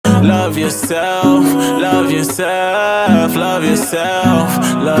Love yourself, love yourself, love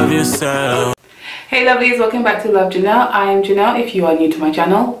yourself, love yourself. Hey lovelies, welcome back to Love Jhanelle. I am Jhanelle. If you are new to my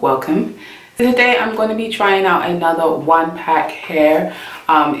channel, welcome. So today I'm going to be trying out another one pack hair.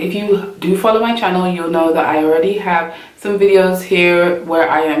 If you do follow my channel, you'll know that I already have some videos here where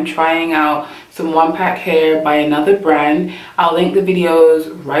I am trying out some one pack hair by another brand. I'll link the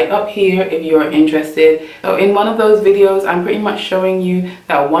videos right up here if you're interested. So in one of those videos, I'm pretty much showing you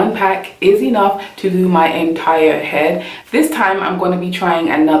that one pack is enough to do my entire head. This time I'm going to be trying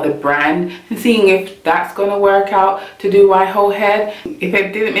another brand and seeing if that's going to work out to do my whole head. If I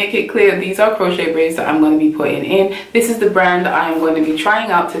didn't make it clear, these are crochet braids that I'm going to be putting in. This is the brand that I'm going to be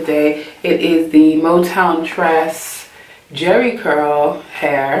trying out today. It is the Motown Tress Jerry Curl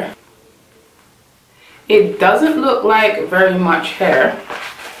hair. It doesn't look like very much hair,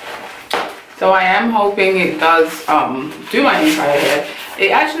 so I am hoping it does do my entire hair.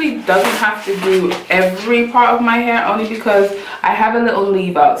 It actually doesn't have to do every part of my hair, only because I have a little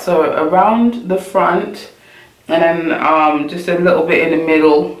leave out, so around the front and then just a little bit in the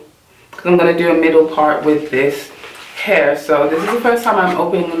middle, because I'm going to do a middle part with this hair. So this is the first time I'm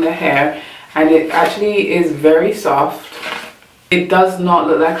opening the hair, and it actually is very soft. It does not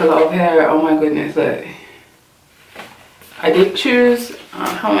look like a lot of hair. Oh my goodness, look. I did choose,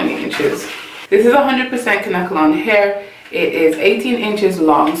 how many inches? This is 100% Kanekalon hair. It is 18 inches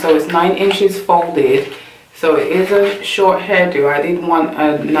long, so it's 9 inches folded. So it is a short hairdo. I did want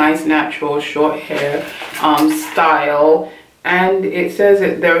a nice natural short hair style. And it says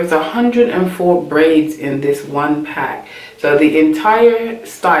that there is 104 braids in this one pack. So the entire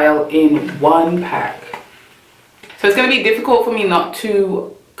style in one pack. So it's going to be difficult for me not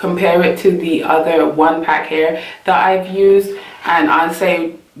to compare it to the other one pack hair that I've used, and I'll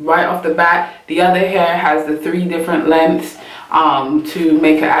say right off the bat, the other hair has the 3 different lengths to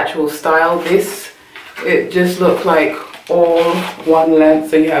make an actual style. This, it just looks like all one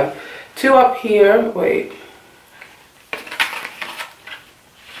length. So you have 2 up here, wait,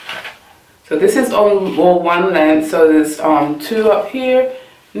 so this is all one length, so there's 2 up here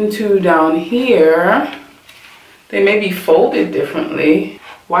and 2 down here. They may be folded differently.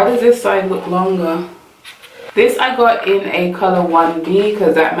 Why does this side look longer? This I got in a color 1B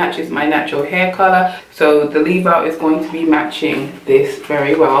because that matches my natural hair color. So the leave out is going to be matching this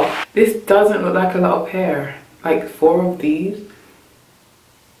very well. This doesn't look like a lot of hair. Like 4 of these.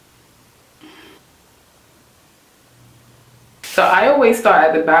 So I always start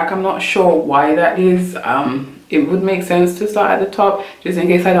at the back. I'm not sure why that is. It would make sense to start at the top just in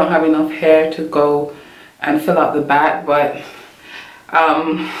case I don't have enough hair to go and fill out the back, but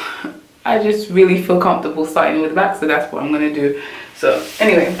I just really feel comfortable starting with the back, so that's what I'm going to do. So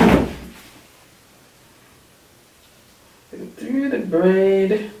anyway, through the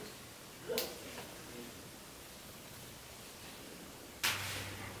braid,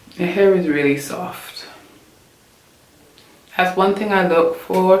 the hair is really soft. That's one thing I look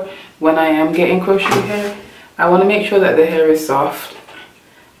for when I am getting crochet hair. I want to make sure that the hair is soft,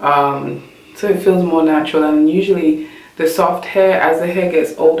 so it feels more natural. And usually the soft hair, as the hair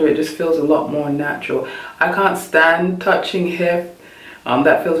gets older, it just feels a lot more natural. I can't stand touching hair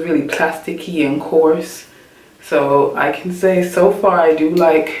that feels really plasticky and coarse. So I can say so far I do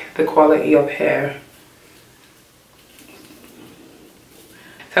like the quality of hair.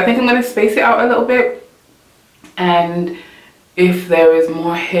 So I think I'm going to space it out a little bit, and if there is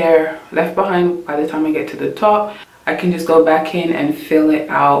more hair left behind by the time I get to the top, I can just go back in and fill it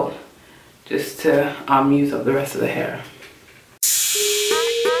out just to use up the rest of the hair.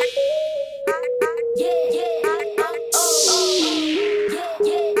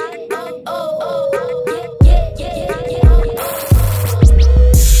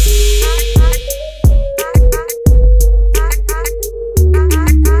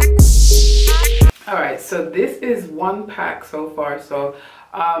 Alright, so this is one pack so far, so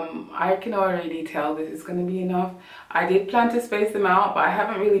I can already tell this is going to be enough. I did plan to space them out, but I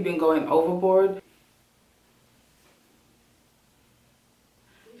haven't really been going overboard.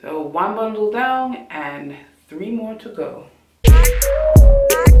 So 1 bundle down and 3 more to go.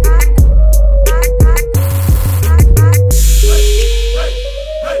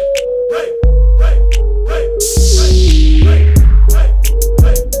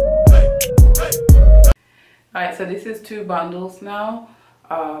 Alright, so this is 2 bundles now.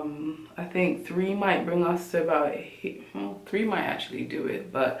 I think 3 might bring us to about, well, 3 might actually do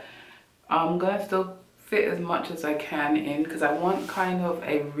it, but I'm gonna still fit as much as I can in because I want kind of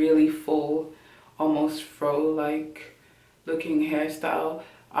a really full, almost fro-like looking hairstyle.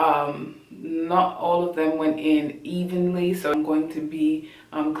 Not all of them went in evenly, so I'm going to be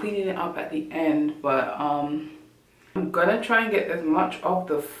cleaning it up at the end, but I'm gonna try and get as much of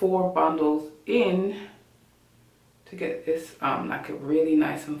the 4 bundles in to get this like a really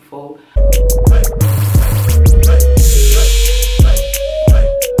nice and full.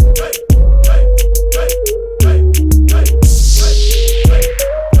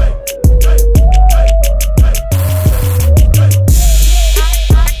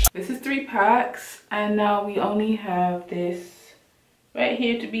 This is 3 packs, and now we only have this right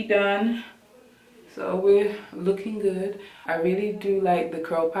here to be done. So we're looking good. I really do like the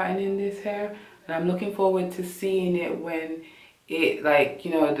curl pattern in this hair, and I'm looking forward to seeing it when it, like,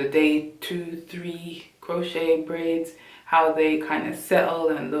 you know, the day 2, 3 crochet braids, how they kind of settle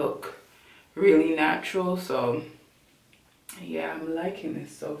and look really natural. So yeah, I'm liking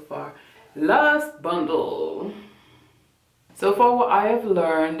this so far. Last bundle. So far what I have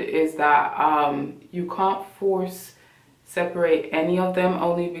learned is that you can't force separate any of them,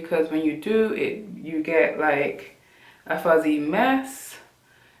 only because when you do it, you get like a fuzzy mess.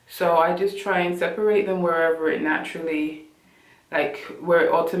 So I just try and separate them wherever it naturally, like where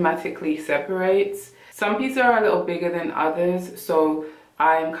it automatically separates. Some pieces are a little bigger than others, so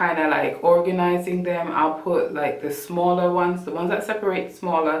I'm kind of like organizing them. I'll put like the smaller ones, the ones that separate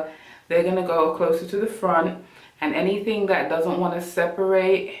smaller, they're gonna go closer to the front, and anything that doesn't want to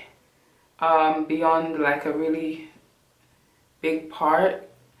separate beyond like a really big part,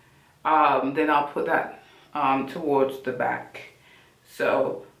 then I'll put that towards the back.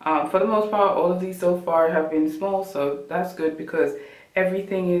 So for the most part, all of these so far have been small, so that's good because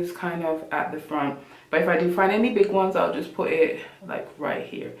everything is kind of at the front. But if I do find any big ones, I'll just put it like right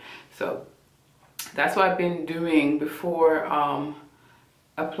here. So that's what I've been doing before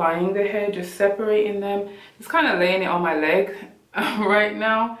applying the hair, just separating them, just kind of laying it on my leg right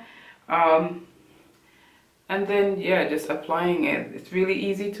now. And then yeah, just applying it. It's really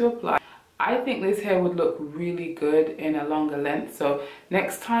easy to apply. I think this hair would look really good in a longer length, so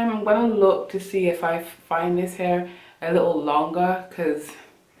next time I'm gonna look to see if I find this hair a little longer, because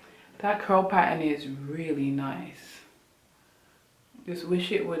that curl pattern is really nice. Just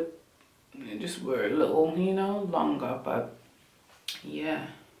wish it would just were a little, you know, longer, but yeah.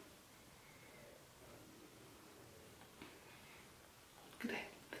 Look at that,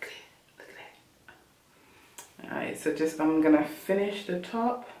 look at that, look at that. Alright, so just I'm gonna finish the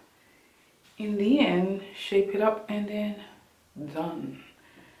top in the end, shape it up, and then done.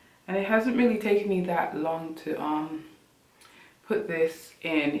 And it hasn't really taken me that long to put this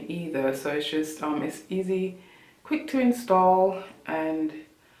in either, so it's just it's easy, quick to install, and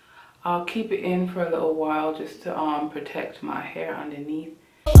I'll keep it in for a little while just to protect my hair underneath.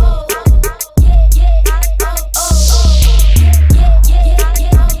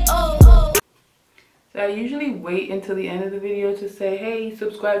 So I usually wait until the end of the video to say, hey,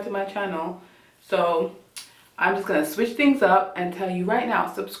 subscribe to my channel. So I'm just gonna switch things up and tell you right now,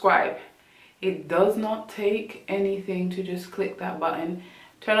 subscribe. It does not take anything to just click that button.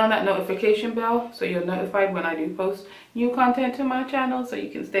 Turn on that notification bell so you're notified when I do post new content to my channel, so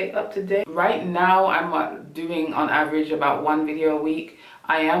you can stay up to date. Right now I'm doing on average about 1 video a week.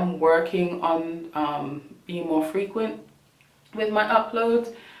 I am working on being more frequent with my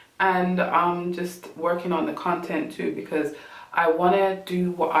uploads, and I'm just working on the content too, because I want to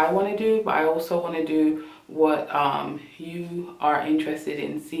do what I want to do, but I also want to do what you are interested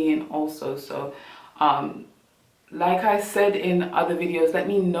in seeing also. So like I said in other videos, let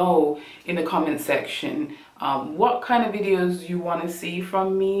me know in the comment section what kind of videos you want to see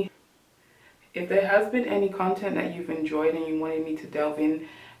from me. If there has been any content that you've enjoyed and you wanted me to delve in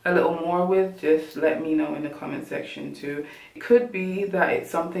a little more with, just let me know in the comment section too. It could be that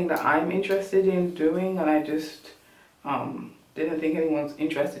it's something that I'm interested in doing and I just didn't think anyone's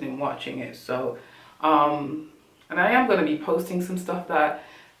interested in watching it. So and I am going to be posting some stuff that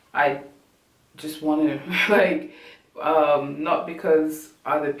I just want to like not because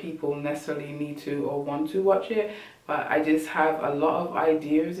other people necessarily need to or want to watch it, but I just have a lot of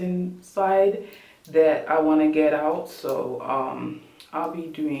ideas inside that I want to get out. So I'll be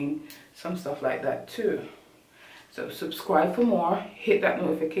doing some stuff like that too. So subscribe for more, hit that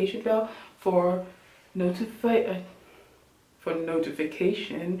notification bell for notification,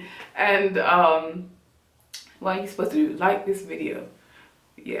 and what are you supposed to do? Like this video.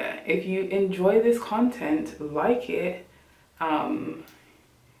 Yeah, if you enjoy this content, like it.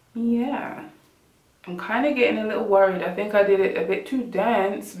 Yeah, I'm kind of getting a little worried. I think I did it a bit too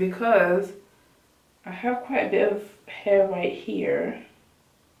dense because I have quite a bit of hair right here,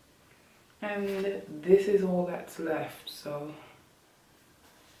 and this is all that's left. So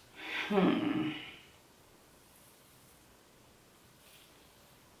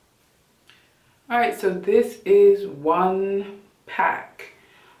Alright, so this is one pack.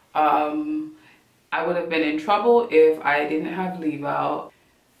 I would have been in trouble if I didn't have leave out.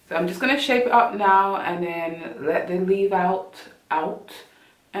 So I'm just going to shape it up now and then let the leave out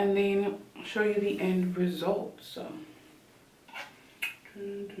and then show you the end result. So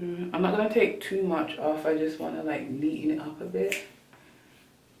I'm not going to take too much off. I just want to like neaten it up a bit.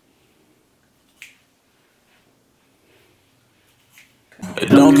 It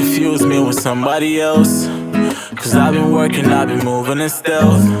don't confuse me with somebody else, cause I've been working, I've been moving in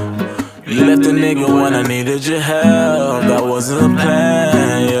stealth. You left a nigga when I needed your help. That wasn't a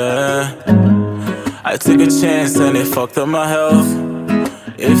plan, yeah. I took a chance and it fucked up my health.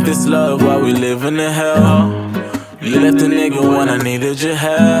 If this love, why we living in hell? You left a nigga when I needed your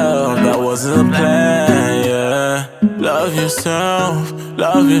help. That wasn't a plan, yeah. Love yourself,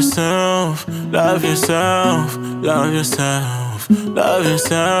 love yourself, love yourself, love yourself, love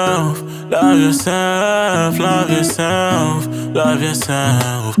yourself, love yourself, love yourself, love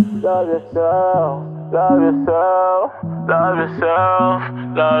yourself, love yourself, love yourself, love yourself, love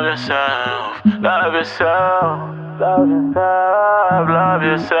yourself, love yourself, love yourself, love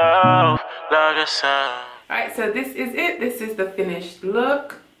yourself, love yourself. Alright, so this is it. This is the finished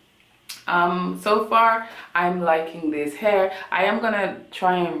look. So far I'm liking this hair. I am gonna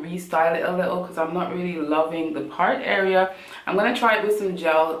try and restyle it a little because I'm not really loving the part area. I'm gonna try it with some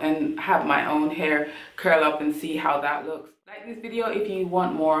gel and have my own hair curl up and see how that looks. Like this video if you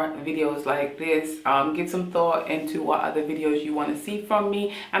want more videos like this. Give some thought into what other videos you want to see from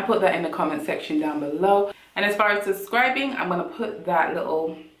me and put that in the comment section down below. And as far as subscribing, I'm gonna put that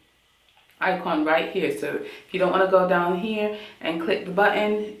little icon right here. So if you don't want to go down here and click the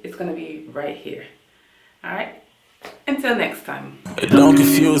button, it's going to be right here. All right, until next time. It don't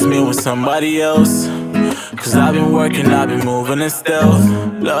confuse me with somebody else, cause I've been working, I've been moving in stealth.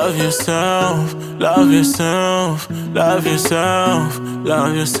 Love yourself, love yourself, love yourself,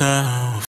 love yourself.